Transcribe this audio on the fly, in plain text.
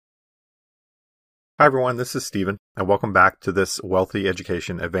Hi everyone, this is Steven, and welcome back to this Wealthy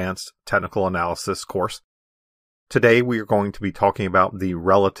Education Advanced Technical Analysis course. Today we are going to be talking about the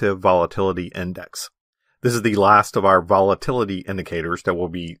Relative Volatility Index. This is the last of our volatility indicators that we'll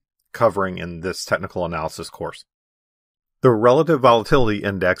be covering in this technical analysis course. The Relative Volatility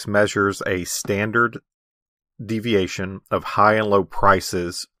Index measures a standard deviation of high and low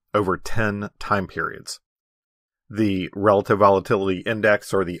prices over 10 time periods. The Relative Volatility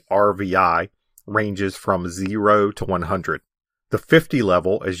Index, or the RVI, ranges from 0 to 100. The 50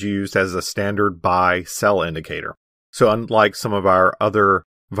 level is used as a standard buy-sell indicator. So unlike some of our other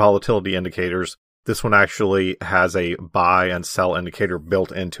volatility indicators, this one actually has a buy and sell indicator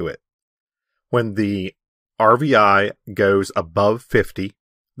built into it. When the RVI goes above 50,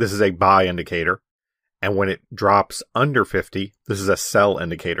 this is a buy indicator, and when it drops under 50, this is a sell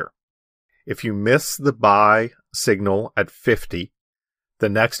indicator. If you miss the buy signal at 50, the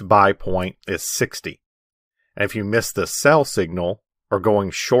next buy point is 60. And if you miss the sell signal or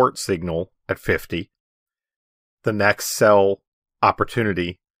going short signal at 50, the next sell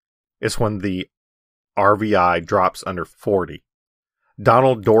opportunity is when the RVI drops under 40.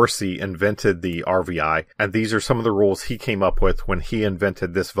 Donald Dorsey invented the RVI, and these are some of the rules he came up with when he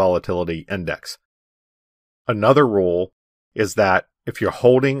invented this volatility index. Another rule is that if you're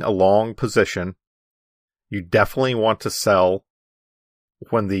holding a long position, you definitely want to sell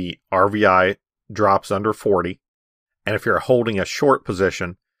when the RVI drops under 40. And if you're holding a short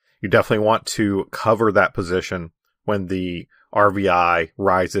position, you definitely want to cover that position when the RVI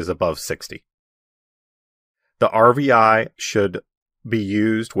rises above 60. The RVI should be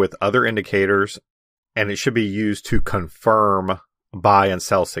used with other indicators, and it should be used to confirm buy and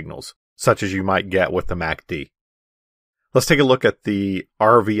sell signals, such as you might get with the MACD. Let's take a look at the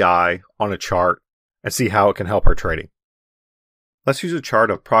RVI on a chart and see how it can help our trading. Let's use a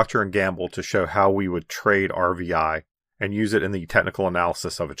chart of Procter & Gamble to show how we would trade RVI and use it in the technical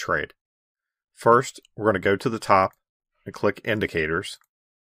analysis of a trade. First, we're going to go to the top and click Indicators.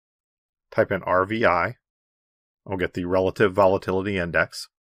 Type in RVI. We'll get the Relative Volatility Index.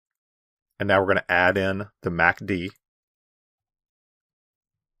 And now we're going to add in the MACD,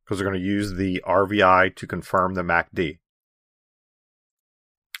 because we're going to use the RVI to confirm the MACD.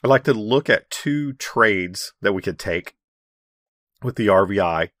 I'd like to look at two trades that we could take with the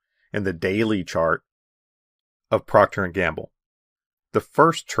RVI in the daily chart of Procter & Gamble. The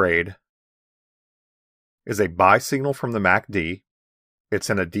first trade is a buy signal from the MACD.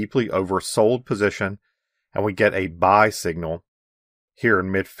 It's in a deeply oversold position, and we get a buy signal here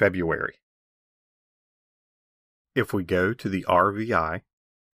in mid-February. If we go to the RVI,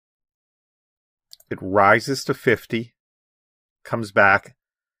 it rises to 50, comes back,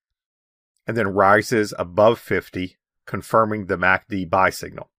 and then rises above 50, confirming the MACD buy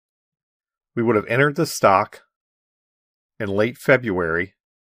signal. We would have entered the stock in late February,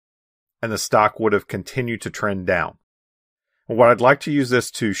 and the stock would have continued to trend down. And what I'd like to use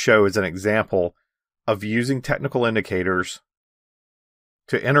this to show is an example of using technical indicators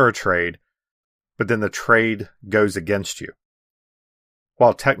to enter a trade, but then the trade goes against you.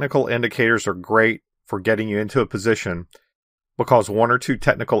 While technical indicators are great for getting you into a position, because one or two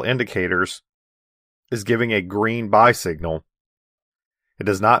technical indicators is giving a green buy signal, it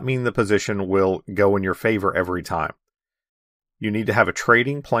does not mean the position will go in your favor every time. You need to have a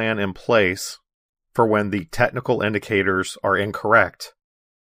trading plan in place for when the technical indicators are incorrect,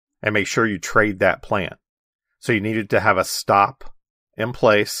 and make sure you trade that plan. So you needed to have a stop in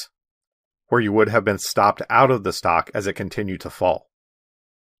place where you would have been stopped out of the stock as it continued to fall.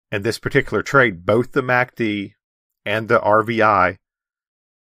 In this particular trade, both the MACD and the RVI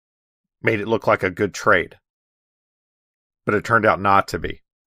made it look like a good trade, but it turned out not to be.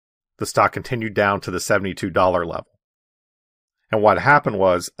 The stock continued down to the $72 level. And what happened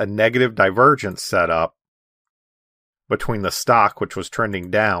was a negative divergence set up between the stock, which was trending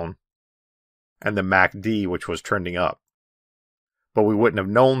down, and the MACD, which was trending up. But we wouldn't have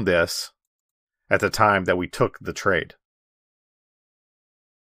known this at the time that we took the trade.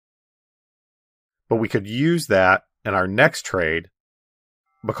 But we could use that in our next trade,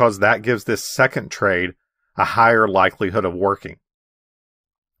 because that gives this second trade a higher likelihood of working.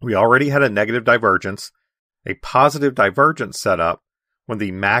 We already had a negative divergence, a positive divergence set up when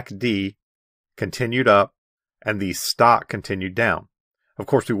the MACD continued up and the stock continued down. Of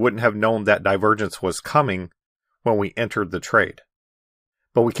course, we wouldn't have known that divergence was coming when we entered the trade.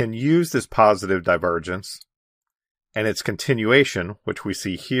 But we can use this positive divergence and its continuation, which we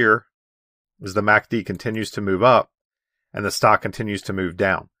see here, as the MACD continues to move up and the stock continues to move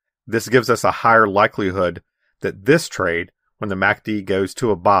down. This gives us a higher likelihood that this trade, when the MACD goes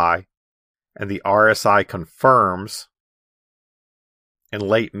to a buy and the RSI confirms in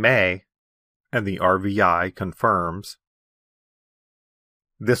late May, and the RVI confirms,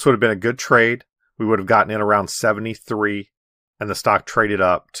 this would have been a good trade. We would have gotten in around 73, and the stock traded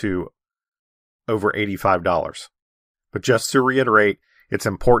up to over $85. But just to reiterate, it's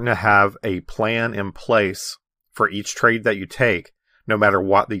important to have a plan in place for each trade that you take, no matter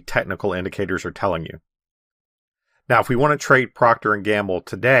what the technical indicators are telling you. Now, if we want to trade Procter & Gamble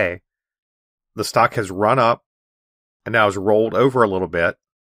today, the stock has run up and now has rolled over a little bit.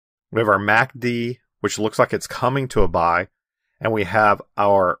 We have our MACD, which looks like it's coming to a buy, and we have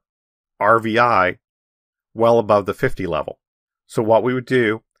our RVI well above the 50 level. So what we would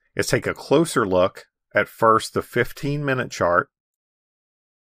do is take a closer look at first the 15-minute chart,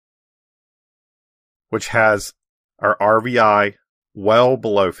 which has our RVI well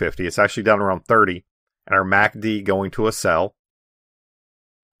below 50. It's actually down around 30, and our MACD going to a sell.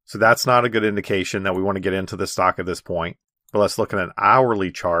 So that's not a good indication that we want to get into the stock at this point. But let's look at an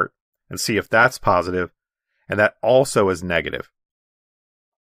hourly chart and see if that's positive, and that also is negative.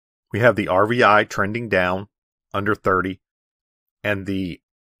 We have the RVI trending down under 30, and the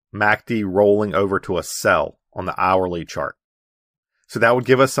MACD rolling over to a sell on the hourly chart. So that would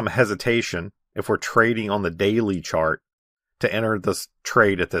give us some hesitation if we're trading on the daily chart to enter this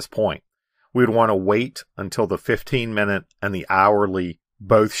trade at this point. We would want to wait until the 15-minute and the hourly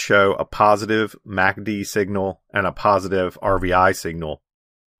both show a positive MACD signal and a positive RVI signal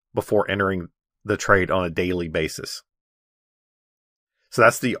before entering the trade on a daily basis. So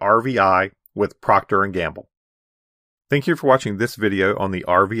that's the RVI with Procter & Gamble. Thank you for watching this video on the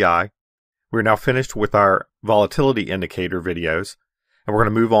RVI. We're now finished with our volatility indicator videos, and we're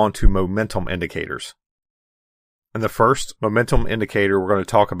going to move on to momentum indicators. And the first momentum indicator we're going to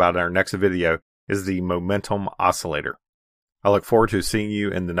talk about in our next video is the momentum oscillator. I look forward to seeing you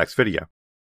in the next video.